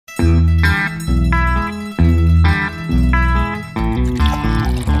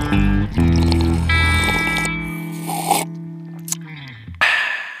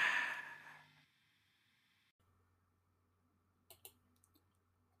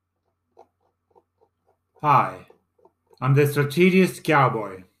Hi, I'm the Strategist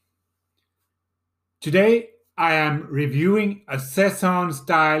Cowboy. Today I am reviewing a Saison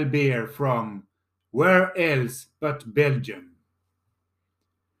style beer from where else but Belgium.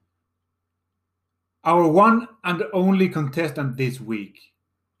 Our one and only contestant this week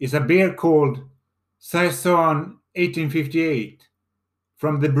is a beer called Saison 1858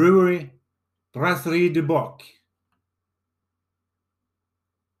 from the brewery Brasserie du Boc.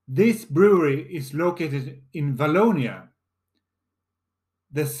 This brewery is located in Wallonia,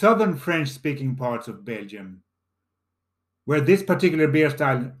 the southern French-speaking parts of Belgium, where this particular beer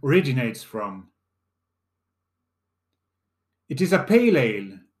style originates from. It is a pale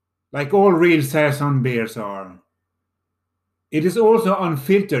ale, like all real Saison beers are. It is also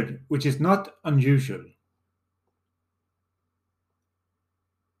unfiltered, which is not unusual.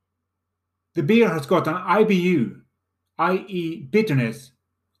 The beer has got an IBU, i.e. bitterness,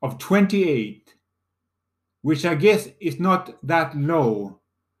 of 28, which I guess is not that low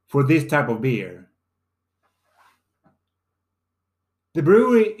for this type of beer. The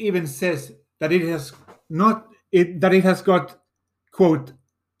brewery even says that it has got, quote,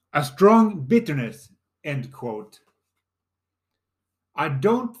 a strong bitterness, end quote. I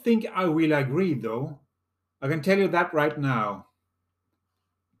don't think I will agree though. I can tell you that right now.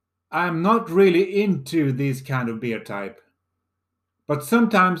 I'm not really into this kind of beer type, but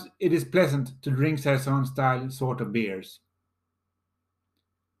sometimes it is pleasant to drink Saison style sort of beers.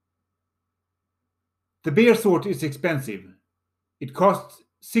 The beer sort is expensive. It costs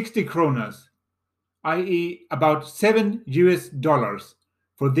 60 kronas, i.e. about $7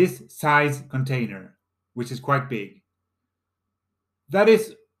 for this size container, which is quite big. That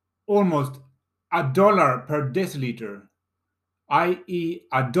is almost $1 per deciliter, i.e.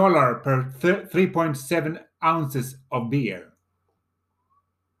 $1 per 3.7 ounces of beer.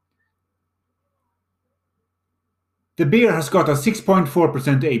 The beer has got a 6.4%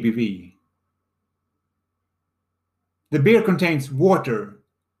 ABV. The beer contains water,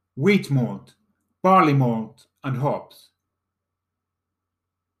 wheat malt, barley malt, and hops.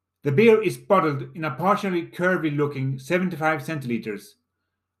 The beer is bottled in a partially curvy looking 75 centiliters,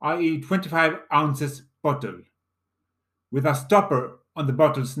 i.e. 25 ounces bottle, with a stopper on the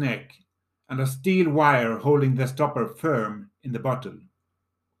bottle's neck and a steel wire holding the stopper firm in the bottle.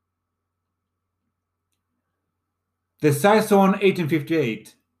 The Saison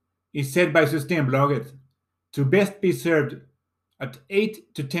 1858 is said by Systembolaget to best be served at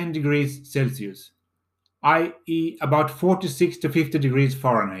 8 to 10 degrees Celsius, i.e. about 46 to 50 degrees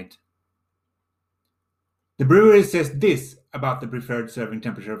Fahrenheit. The brewery says this about the preferred serving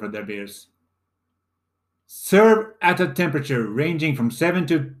temperature for their beers. Serve at a temperature ranging from 7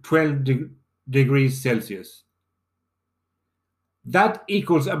 to 12 degrees Celsius. That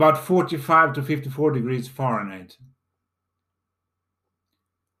equals about 45 to 54 degrees Fahrenheit.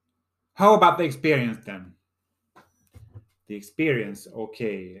 How about the experience then? The experience,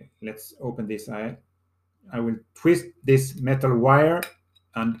 okay, let's open this. I will twist this metal wire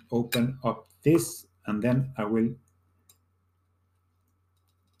and open up this, and then I will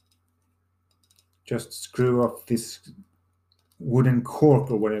just screw off this wooden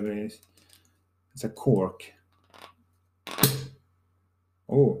cork or whatever it is. It's a cork.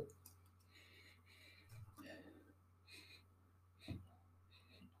 Oh.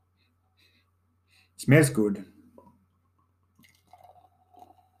 Smells good.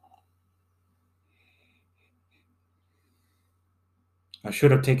 I should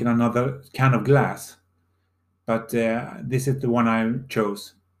have taken another can of glass, but this is the one I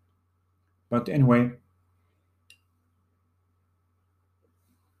chose. But anyway,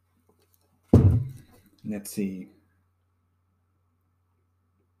 let's see.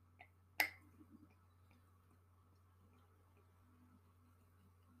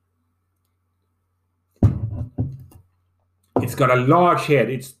 It's got a large head.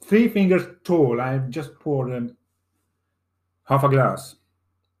 It's 3 fingers tall. I've just poured half a glass.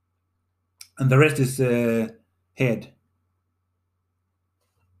 And the rest is head.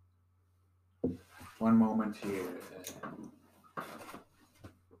 One moment here.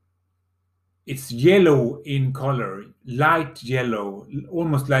 It's yellow in color, light yellow,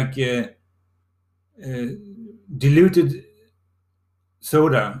 almost like diluted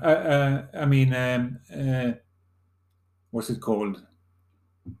soda. What's it called?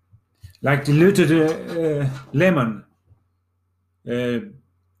 Like diluted lemon.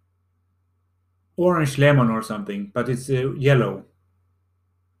 orange lemon or something, but it's yellow.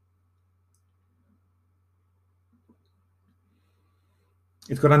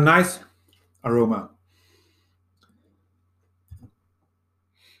 It's got a nice aroma.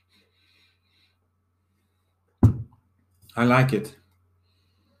 I like it.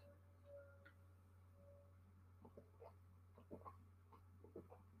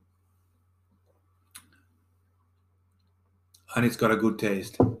 And it's got a good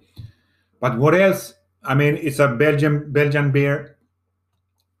taste. But what else? I mean, it's a Belgian beer.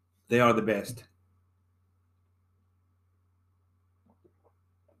 They are the best.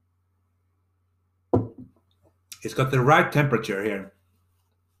 It's got the right temperature here.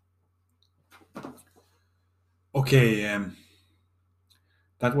 Okay,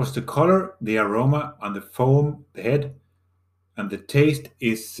 that was the color, the aroma, and the foam, the head, and the taste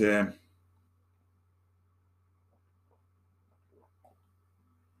is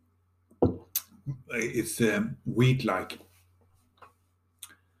it's wheat-like.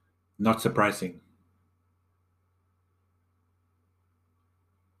 Not surprising.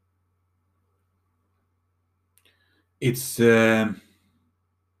 It's kind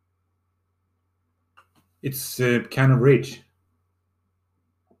of rich.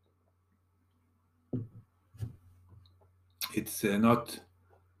 It's not.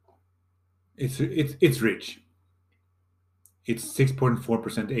 It's rich. It's 6.4%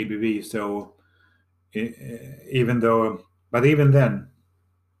 ABV. So even though, but even then,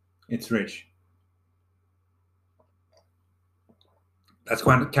 it's rich. That's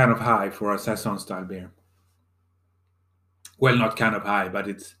kind of high for a saison style beer. Well, not kind of high, but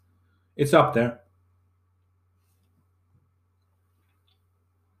it's up there.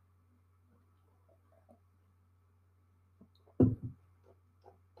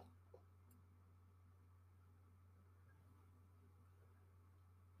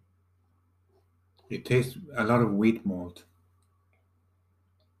 It tastes a lot of wheat malt.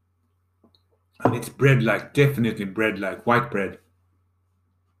 And it's bread like, definitely bread like, white bread.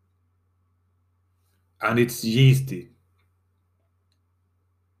 And it's yeasty.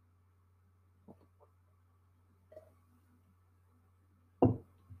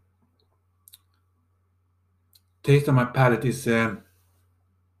 Taste on my palate is a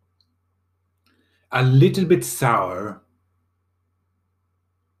little bit sour,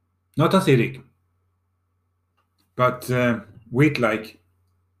 not acidic, but wheat like.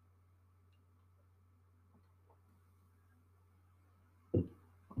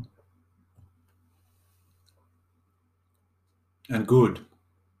 And good.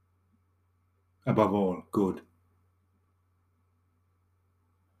 Above all, good.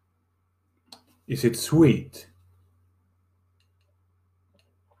 Is it sweet?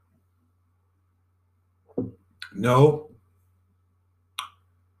 No,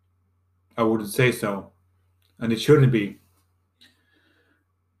 I wouldn't say so. And it shouldn't be.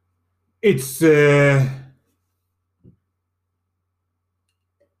 It's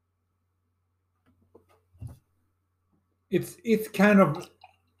it's kind of,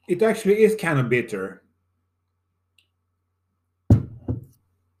 it actually is kind of bitter.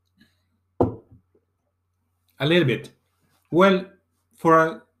 A little bit. Well,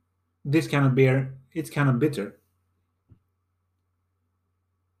 for this kind of beer, it's kind of bitter.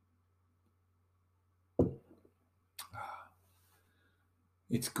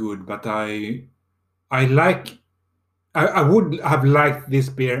 It's good, but I like, I would have liked this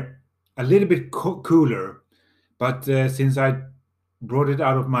beer a little bit cooler, but since I brought it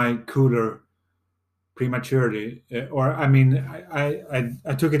out of my cooler prematurely, or I mean,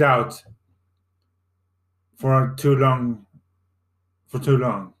 I took it out for too long. For too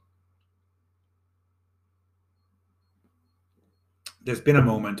long, there's been a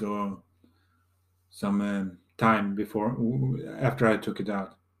moment or some time before after I took it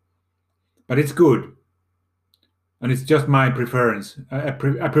out, but it's good, and it's just my preference. I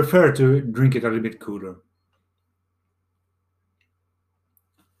prefer to drink it a little bit cooler.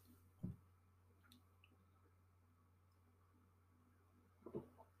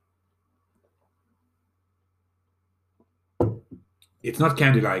 It's not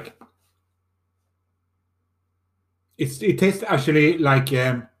candy like. It tastes actually like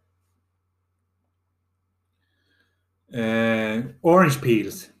orange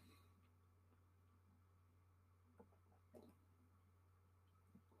peels.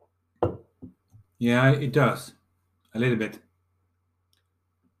 Yeah, it does a little bit.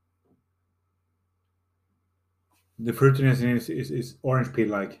 The fruitiness in it is orange peel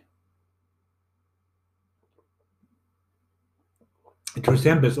like. It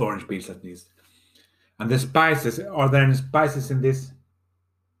resembles orange peels at least. And the spices, are there any spices in this?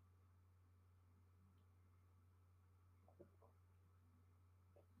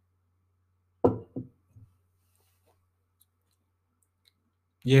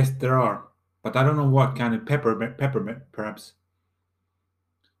 Yes, there are, but I don't know what kind of pepper, perhaps.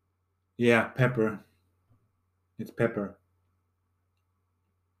 Yeah, pepper. It's pepper.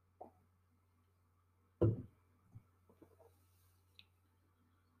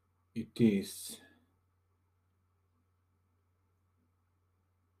 It is.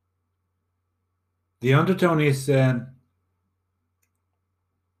 The undertone is.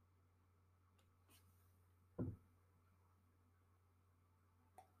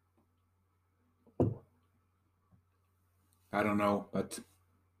 I don't know, but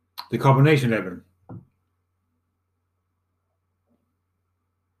the carbonation level.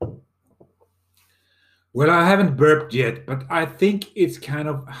 Well, I haven't burped yet, but I think it's kind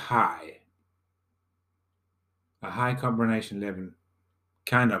of high. A high carbonation level.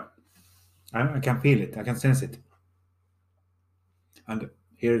 Kind of. I can feel it. I can sense it. And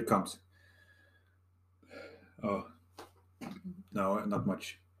here it comes. Oh, no, not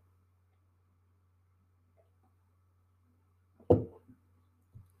much.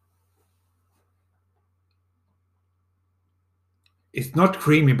 It's not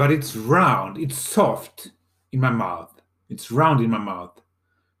creamy, but it's round. It's soft in my mouth. It's round in my mouth.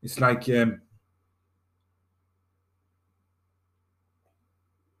 It's like a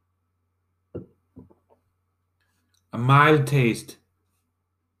mild taste.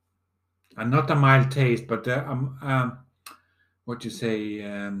 And not a mild taste, but what you say?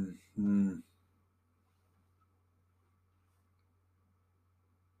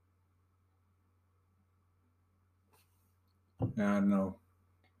 I don't know.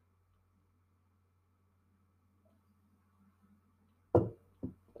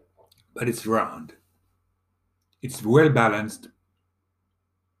 But it's round. It's well balanced.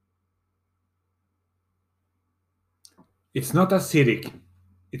 It's not acidic.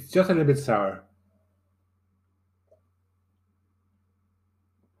 It's just a little bit sour.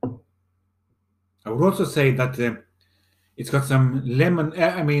 I would also say that it's got some lemon.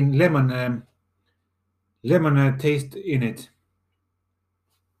 I mean lemon. Lemon taste in it.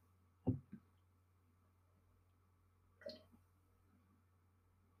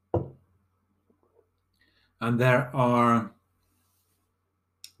 And there are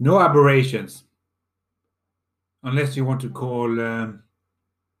no aberrations, unless you want to call the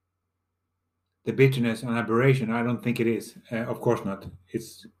bitterness an aberration. I don't think it is. Of course not.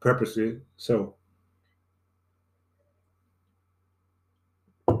 It's purposely so.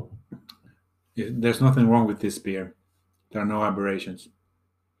 There's nothing wrong with this beer. There are no aberrations.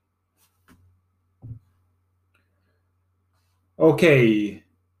 Okay.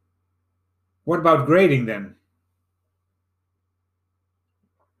 What about grading then?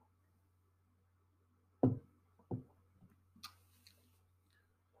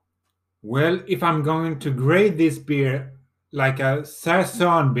 Well, if I'm going to grade this beer like a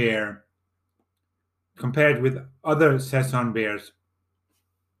Saison beer compared with other Saison beers,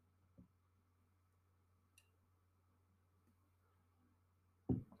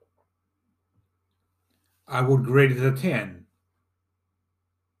 I would grade it a 10,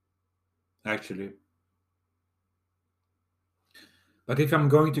 actually. But if I'm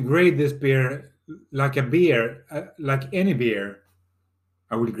going to grade this beer like a beer, like any beer,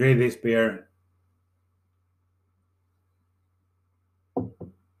 I would grade this beer.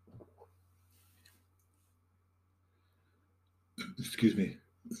 Excuse me.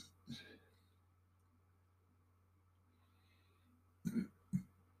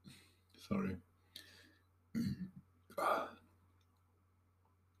 Sorry.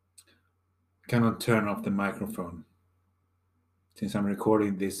 Cannot turn off the microphone since I'm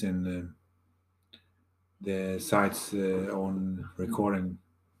recording this in the site's on recording.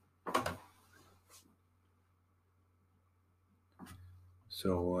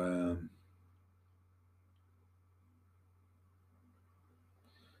 So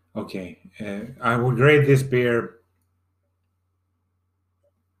okay, I would grade this beer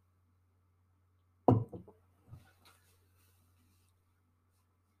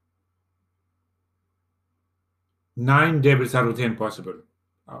 9 devils out of 10 possible.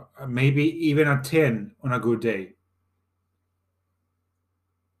 Maybe even a 10 on a good day.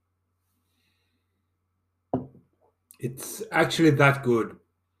 It's actually that good.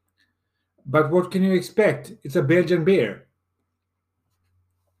 But what can you expect? It's a Belgian beer.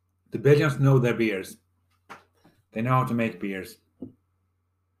 The Belgians know their beers. They know how to make beers.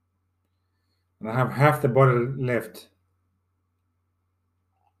 And I have half the bottle left.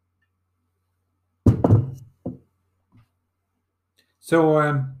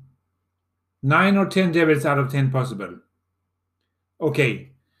 So 9 or 10 devils out of 10 possible.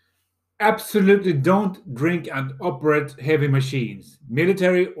 Okay. Absolutely don't drink and operate heavy machines,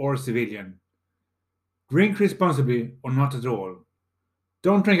 military or civilian. Drink responsibly or not at all.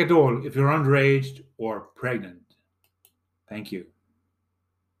 Don't drink at all if you're underage or pregnant. Thank you.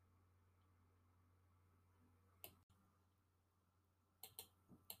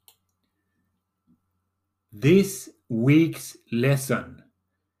 This week's lesson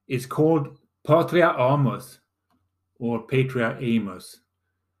is called Patria Amos or Patria Amos,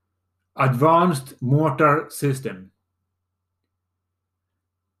 Advanced Mortar System.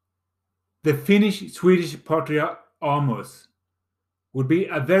 The Finnish-Swedish Patria Amos would be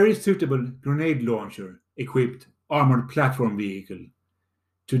a very suitable grenade launcher equipped armored platform vehicle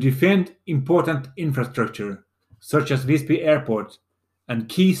to defend important infrastructure such as Visby Airport and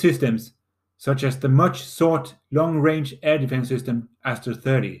key systems such as the much sought long-range air defense system Aster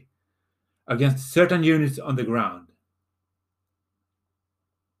 30 against certain units on the ground.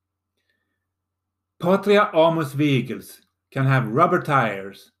 Patria Amos vehicles can have rubber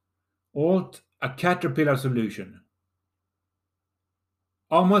tires, alt a Caterpillar solution.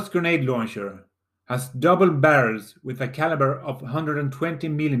 Amos grenade launcher has double barrels with a caliber of 120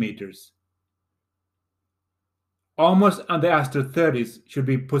 millimeters. Amos and the Aster 30s should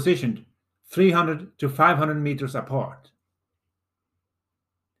be positioned 300 to 500 meters apart.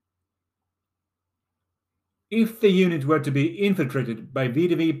 If the unit were to be infiltrated by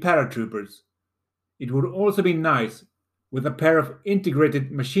VDV paratroopers, it would also be nice with a pair of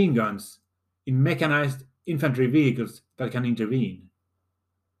integrated machine guns in mechanized infantry vehicles that can intervene.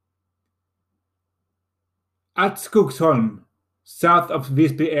 At Skogsholm, south of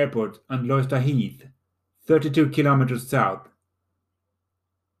Visby Airport and Loista Heath, 32 kilometers south,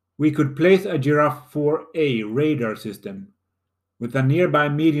 we could place a Giraffe 4A radar system with a nearby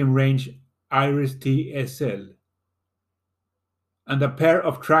medium-range Iris-T SL and a pair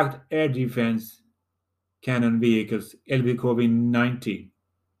of tracked air defense cannon vehicles LVKV-90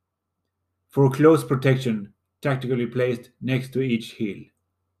 for close protection tactically placed next to each hill.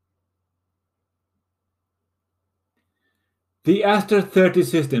 The Aster 30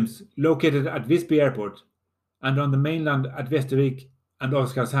 systems located at Visby Airport and on the mainland at Västervik and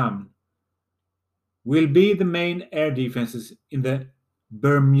Oskarshamn will be the main air defenses in the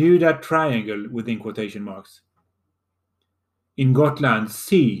Bermuda Triangle within quotation marks in Gotland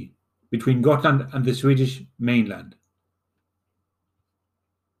Sea between Gotland and the Swedish mainland.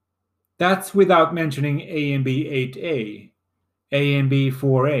 That's without mentioning AMB 8A, AMB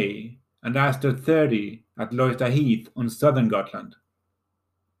 4A and Aster 30 at Loista Heath on southern Gotland.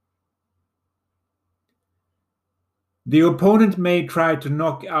 The opponent may try to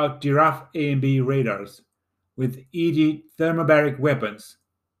knock out Giraffe AMB radars with e.g. thermobaric weapons.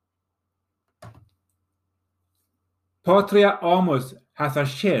 Patria Amos has a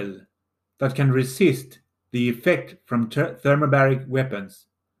shell that can resist the effect from thermobaric weapons,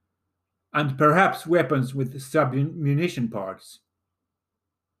 and perhaps weapons with submunition parts.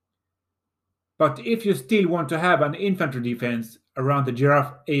 But if you still want to have an infantry defense around the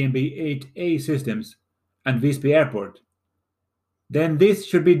Giraffe AMB 8A systems and Visby Airport, then this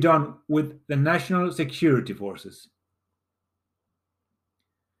should be done with the National Security Forces.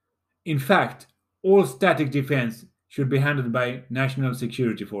 In fact, all static defense should be handled by National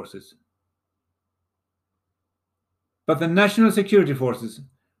Security Forces. But the National Security Forces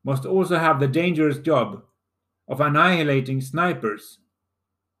must also have the dangerous job of annihilating snipers,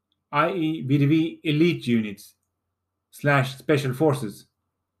 i.e. VDV elite units / special forces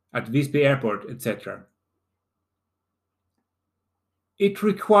at Visby Airport, etc. It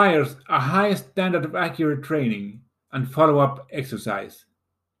requires a high standard of accurate training and follow-up exercise.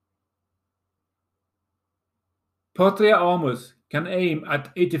 Patria Amos can aim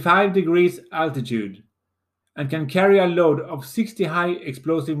at 85 degrees altitude and can carry a load of 60 high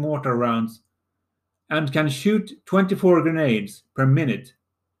explosive mortar rounds and can shoot 24 grenades per minute,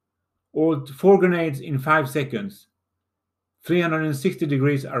 or 4 grenades in 5 seconds, 360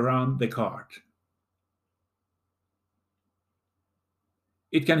 degrees around the cart.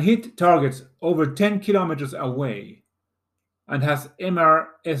 It can hit targets over 10 kilometers away and has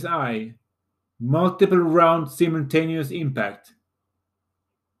MRSI, multiple round simultaneous impact.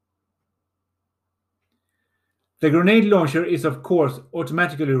 The grenade launcher is of course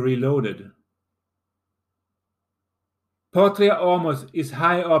automatically reloaded. Patria Amos is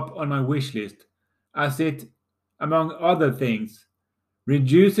high up on my wish list as it, among other things,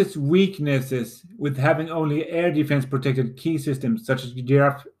 reduces weaknesses with having only air defense protected key systems such as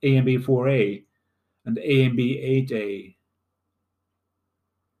Giraffe AMB 4A and AMB 8A.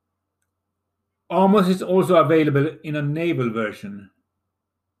 Amos is also available in a naval version.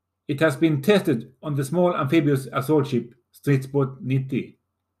 It has been tested on the small amphibious assault ship Stridsbåt 90.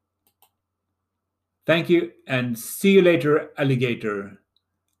 Thank you, and see you later, alligator.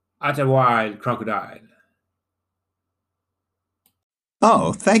 At a while, crocodile.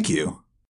 Oh, thank you.